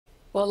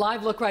Well, a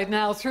live look right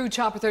now through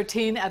Chopper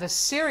 13 at a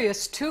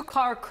serious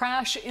two-car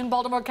crash in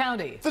Baltimore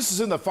County. This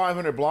is in the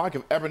 500 block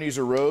of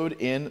Ebenezer Road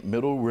in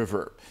Middle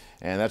River.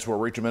 And that's where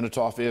Rachel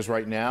Minitoff is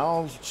right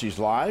now. She's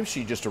live.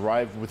 She just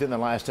arrived within the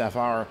last half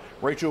hour.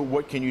 Rachel,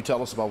 what can you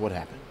tell us about what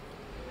happened?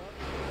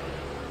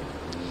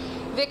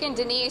 Vic and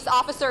Denise,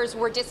 officers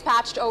were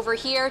dispatched over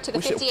here to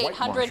the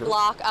 5800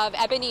 block of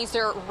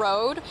Ebenezer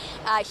Road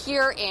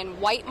here in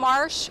White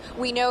Marsh.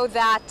 We know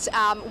that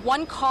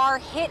one car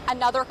hit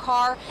another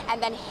car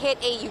and then hit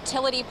a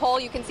utility pole.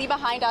 You can see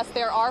behind us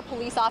there are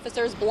police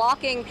officers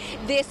blocking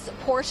this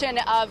portion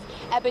of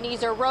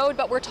Ebenezer Road,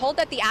 but we're told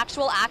that the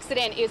actual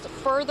accident is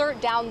further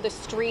down the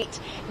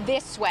street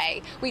this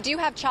way. We do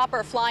have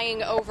chopper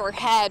flying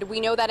overhead. We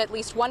know that at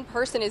least one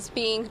person is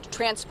being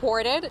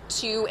transported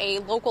to a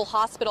local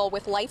hospital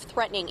with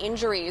life-threatening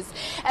injuries.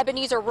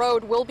 Ebenezer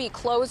Road will be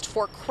closed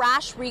for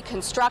crash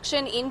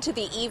reconstruction into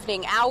the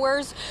evening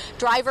hours.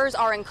 Drivers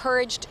are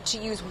encouraged to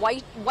use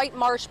White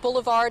Marsh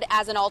Boulevard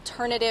as an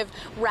alternative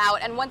route.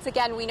 And once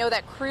again, we know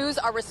that crews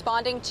are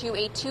responding to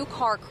a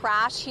two-car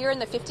crash here in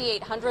the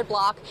 5800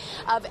 block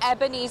of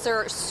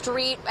Ebenezer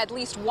Street. At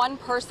least one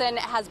person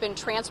has been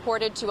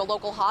transported to a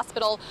local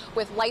hospital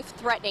with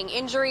life-threatening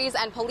injuries,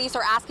 and police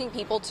are asking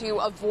people to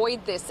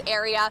avoid this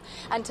area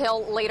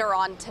until later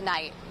on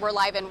tonight. We're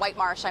live in White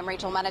Marsh. I'm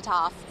Rachel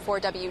Minitoff for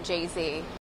WJZ.